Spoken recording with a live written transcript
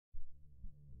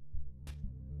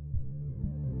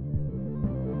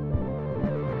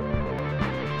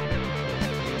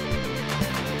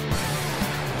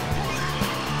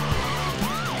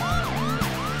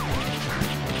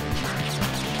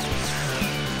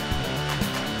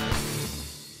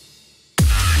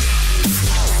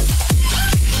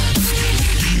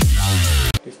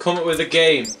come up with a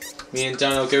game. Me and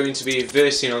Dan are going to be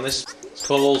versing on this. It's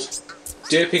called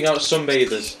Derping Out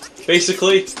Sunbathers.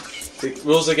 Basically, the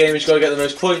rules of the game is you've got to get the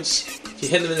most points. If you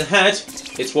hit them in the head,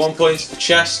 it's 1 point. The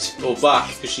chest or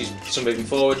back, because she's sunbathing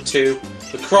forward, 2.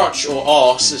 The crotch or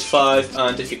arse is 5,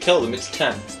 and if you kill them, it's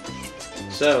 10.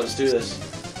 So let's do this.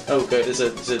 Oh, good. There's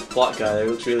a black guy there. He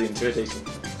looks really intimidating.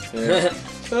 Yeah.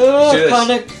 Oh,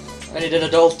 panic! I need an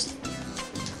adult.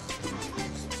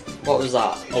 What was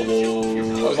that? Oh,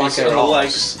 whoa. It was like a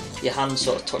legs. Your hand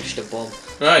sort of touched a bum.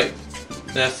 Right.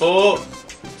 Therefore,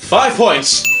 5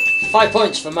 points. 5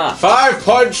 points for Matt. 5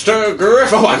 points to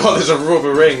Griff. Oh my god, there's a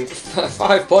rubber ring.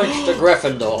 5 points to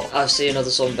Gryffindor. I see another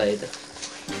sunbather.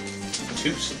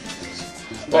 2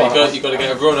 sunbathers. Right, you got to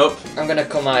get a run up. I'm gonna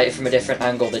come at it from a different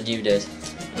angle than you did.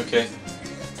 Okay.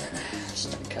 It's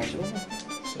not casual.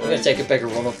 So I'm gonna take a bigger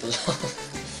run up as well.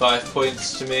 5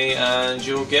 points to me, and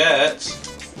you'll get.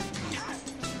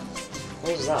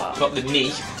 What was that? Got the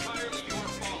knee.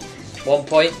 1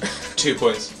 point. 2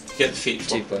 points. Get the feet.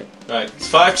 2 point. Right, it's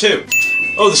 5-2.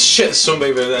 Oh, the shit! The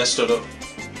sunbather over there stood up.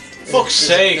 Fuck's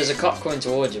sake! There's a cop coming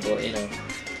towards you, but you know.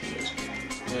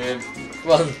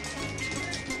 Come on.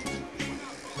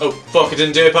 Oh fuck! I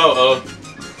didn't derp out.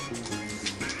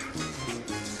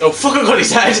 Oh fuck! I got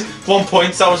his head. 1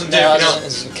 point. That wasn't derping out. That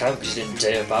doesn't count because you didn't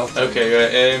derp out. Okay,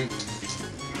 right.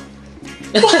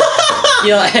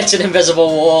 You're like hit an invisible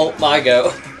wall. My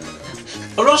go.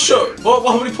 I'm not sure. What?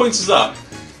 How many points is that?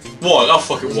 1. Oh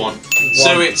fuck it, 1.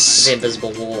 So it's the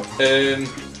invisible wall.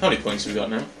 How many points have we got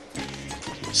now?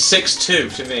 6-2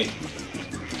 to me.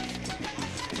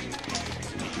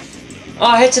 Oh,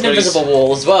 I hit an invisible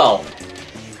wall as well.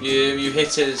 You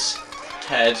hit his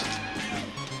head.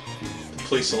 The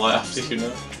police are like after you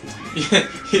now. Yeah,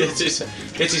 hit his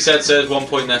head, says 1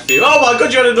 point there for you. Oh my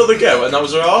god, you had another go, and that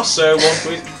was our arse, so 1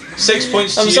 point. 6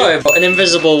 points to you. I'm sorry, but an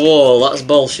invisible wall, that's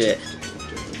bullshit.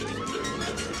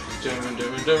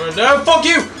 No, fuck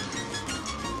you!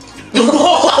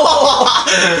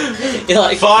 You're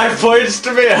like 5 points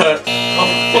to me.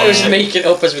 I'm just making it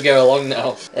up as we go along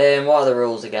now. What are the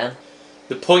rules again?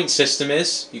 The point system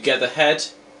is you get the head,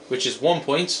 which is 1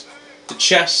 point, the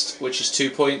chest, which is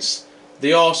 2 points,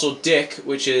 the arse or dick,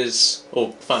 which is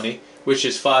fanny, which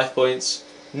is 5 points.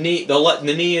 Knee, the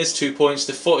knee is 2 points.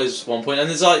 The foot is 1 point, and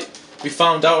there's like we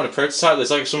found out in a prototype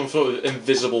there's like some sort of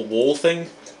invisible wall thing.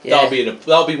 Yeah.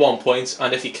 That'll be 1 point,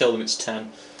 and if you kill them, it's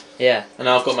 10. Yeah. And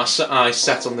I've got my eyes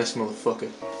set on this motherfucker.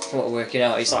 What we're working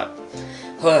out, he's like,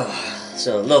 oh, it's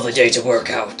a lovely day to work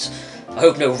out. I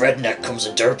hope no redneck comes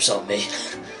and derps on me.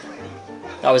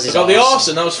 That was his I got the arse,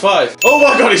 and that was 5. Oh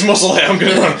my god, he's muscle hit, I'm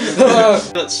gonna run.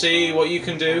 Let's see what you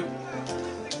can do.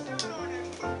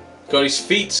 Got his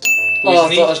feet. Oh,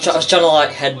 I thought I was trying to like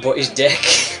headbutt his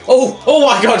dick. Oh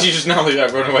my god, you just narrowly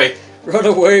run away. Run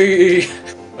away.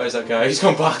 Where's that guy? He's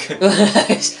gone back.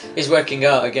 He's working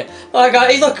out again. Oh my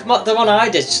god, look, the one I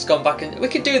did's just gone back, and we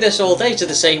could do this all day to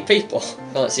the same people.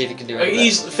 Well, let's see if he can do it.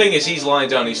 The thing is, he's lying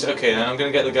down. He's okay. Now I'm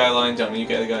gonna get the guy lying down, and you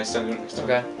get the guy standing next to him.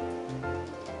 Okay.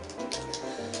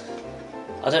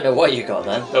 I don't know what you got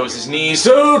then. That was his knees.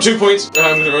 Oh, 2 points.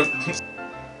 I'm gonna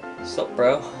run. Stop,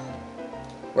 bro.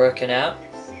 Working out.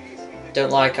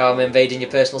 Don't like how I'm invading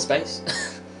your personal space.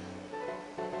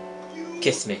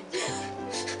 Kiss me.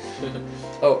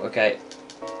 Oh, okay.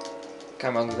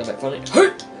 Camera angle's gonna make funny.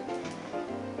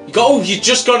 You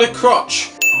just got a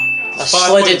crotch. I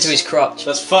slid into his crotch.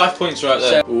 That's 5 points right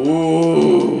there. So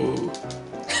Ooh.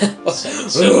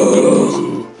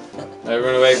 Ooh. Right,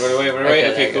 run away.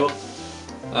 Okay, cool.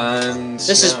 And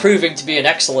this is proving to be an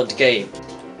excellent game.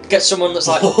 Get someone that's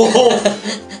like.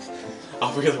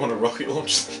 I really want to rocket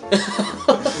launch.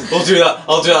 We'll do that.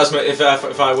 I'll do that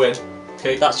if I win.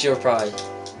 Okay. That's your prize.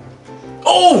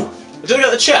 Oh! Did I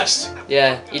get the chest?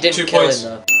 Yeah, you didn't 2 kill points. him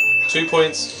though. 2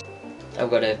 points. I've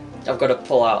got to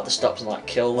pull out the stops and like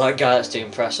kill that guy that's doing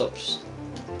press ups.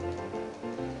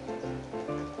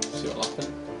 See what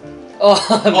happened? Oh,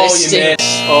 I missed you him.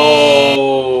 missed.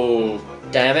 Oh.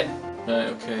 Damn it. Right,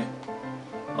 okay.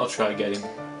 I'll try to get him.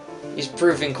 He's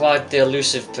proving quite the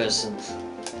elusive person.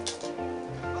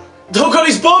 Oh god,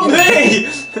 he's bombed me!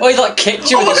 Oh, he like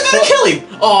kicked you with his foot. Kill him!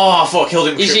 Oh, fuck, killed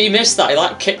him. You missed that. He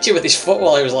like kicked you with his foot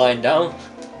while he was lying down.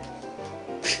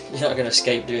 You're not gonna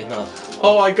escape doing that.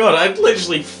 Oh my god, I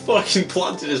literally fucking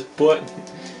planted his butt.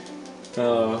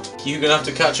 Oh, you're gonna have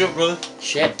to catch up, brother.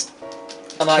 Shit.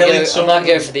 I might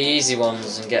go for the easy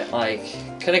ones and get like.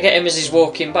 Can I get him as he's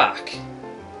walking back?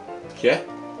 Yeah.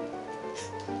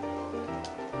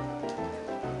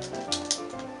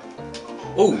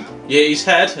 Oh, yeah, his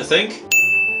head, I think.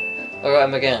 I got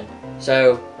him again.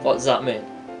 So, what does that mean?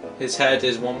 His head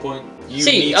is 1 point. You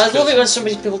See, need I to love kill it when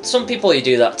some people you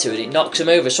do that to and it knocks them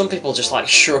over. Some people just like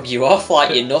shrug you off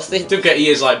like you're nothing. Don't get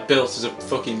ears like built as a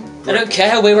fucking brick. I don't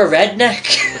care, we're a redneck.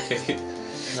 Okay.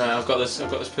 Right, I've got this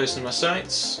person in my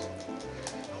sights.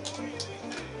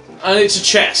 And it's a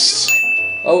chest.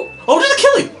 Oh. Oh, did I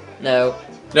kill him? No.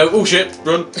 No, oh shit,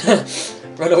 run.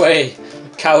 Run away.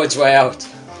 Coward's way out.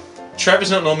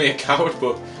 Trevor's not normally a coward,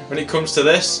 but when it comes to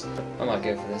this... I might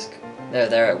go for this. No,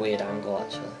 they're at a weird angle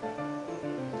actually.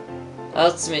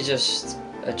 Let me just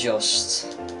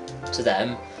adjust to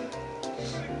them.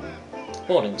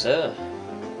 Morning, sir.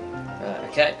 Right,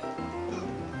 okay.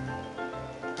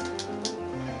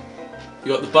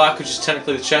 You got the back, which is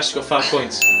technically the chest, you got 5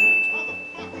 points.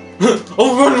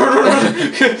 Oh,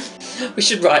 run! We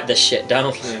should write this shit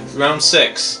down. Yeah, round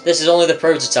 6. This is only the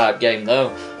prototype game,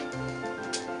 though.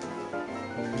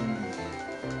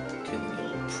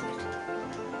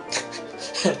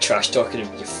 Trash talking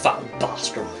him, you fat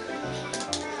bastard.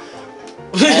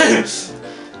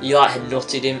 You like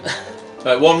nutted him.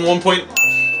 Right, one point.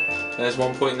 There's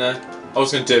 1 point there. I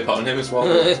was going to dip on him as well.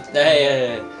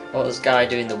 Hey. What was this guy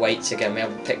doing the weights again? We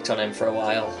haven't picked on him for a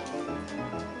while.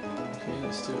 Okay,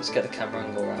 let's do it. Let's get the camera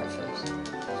angle right first.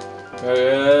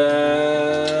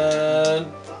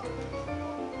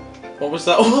 What was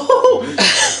that?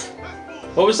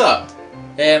 What was that?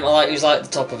 He was like the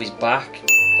top of his back.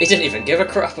 He didn't even give a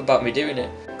crap about me doing it.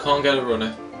 Can't get a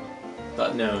runner.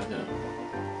 But no.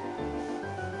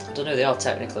 I don't know, they are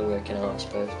technically working out, I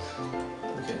suppose.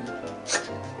 Okay.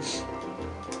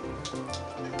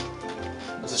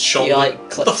 There's a shoulder. You,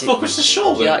 like, what the fuck was the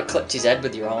shoulder? You like clipped his head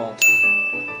with your arm.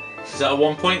 Is that a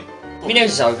 1 point? You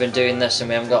notice how we've been doing this and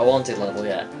we haven't got a wanted level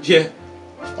yet? Yeah.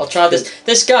 I'll try this.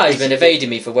 This guy's been evading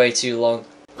me for way too long.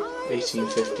 18,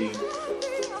 15.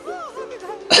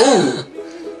 Ooh!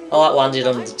 I like landed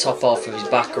on the top half of his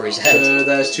back or his head.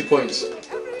 There's 2 points.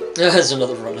 There's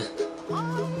another runner.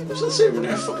 What's the same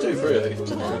runner? I fucked over really.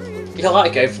 You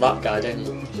like to go for that guy, don't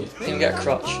you? You can get a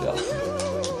crotch shot.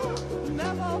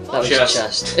 That was your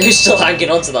chest. Who's still hanging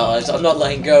on to that? I'm not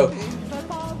letting go.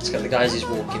 Let's get the guys who's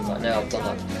walking back now. I've done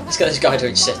that. Let's get this guy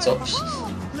doing sit-ups. He's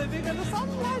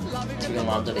gonna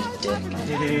land on his dick.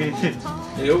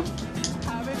 Nope.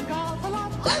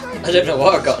 I don't know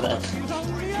what I got then.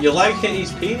 You like hitting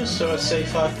his penis, so I'd say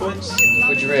 5 points.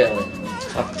 Would you really?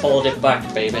 I've pulled it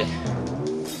back, baby. You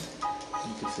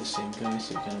give the same guy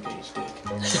so you can't get his dick.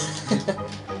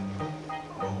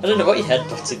 I don't know what you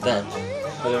headbutted then.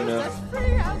 I don't know.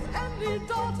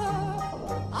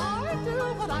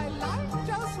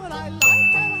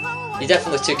 You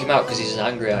definitely took him out because he's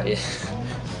angry at you.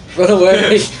 Run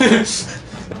away!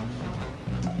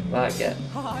 Might get.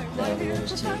 No, he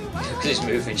was too. Because he's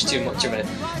moving, it's too much of it.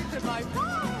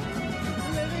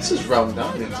 This is round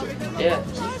down, isn't it? Yeah.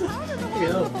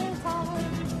 Yeah.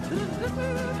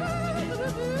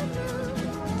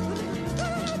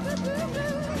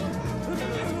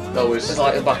 That was It's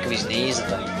like the back of his knees,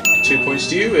 I think. 2 points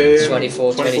to you.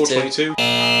 24, 22.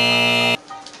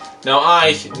 Now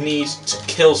I need to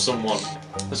kill someone.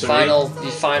 That's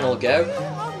Your final go.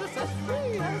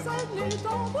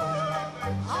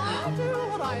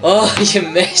 Oh, you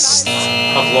missed.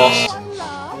 I've lost.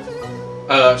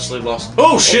 I actually lost.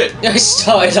 Oh shit! I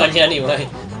started on you anyway.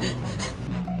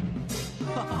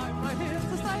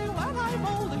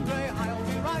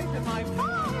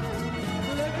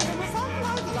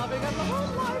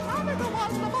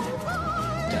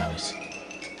 Damn it.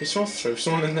 Did someone throw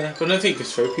someone in there? But I don't think you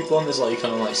could throw people on this like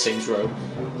kind of like Saints Row.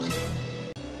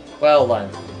 Well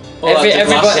then. Oh,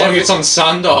 it's on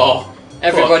sand or...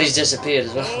 Everybody's disappeared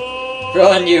as well.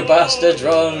 Run, you bastards,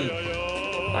 run!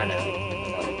 I know.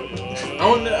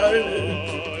 Oh no!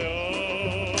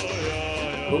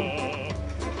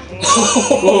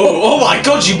 Oh my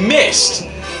god, you missed!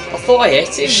 I thought I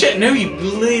hit him. Shit, no, you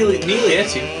nearly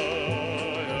hit him.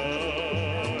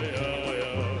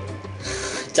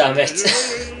 Damn it.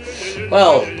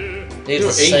 Well,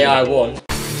 needless to say I won.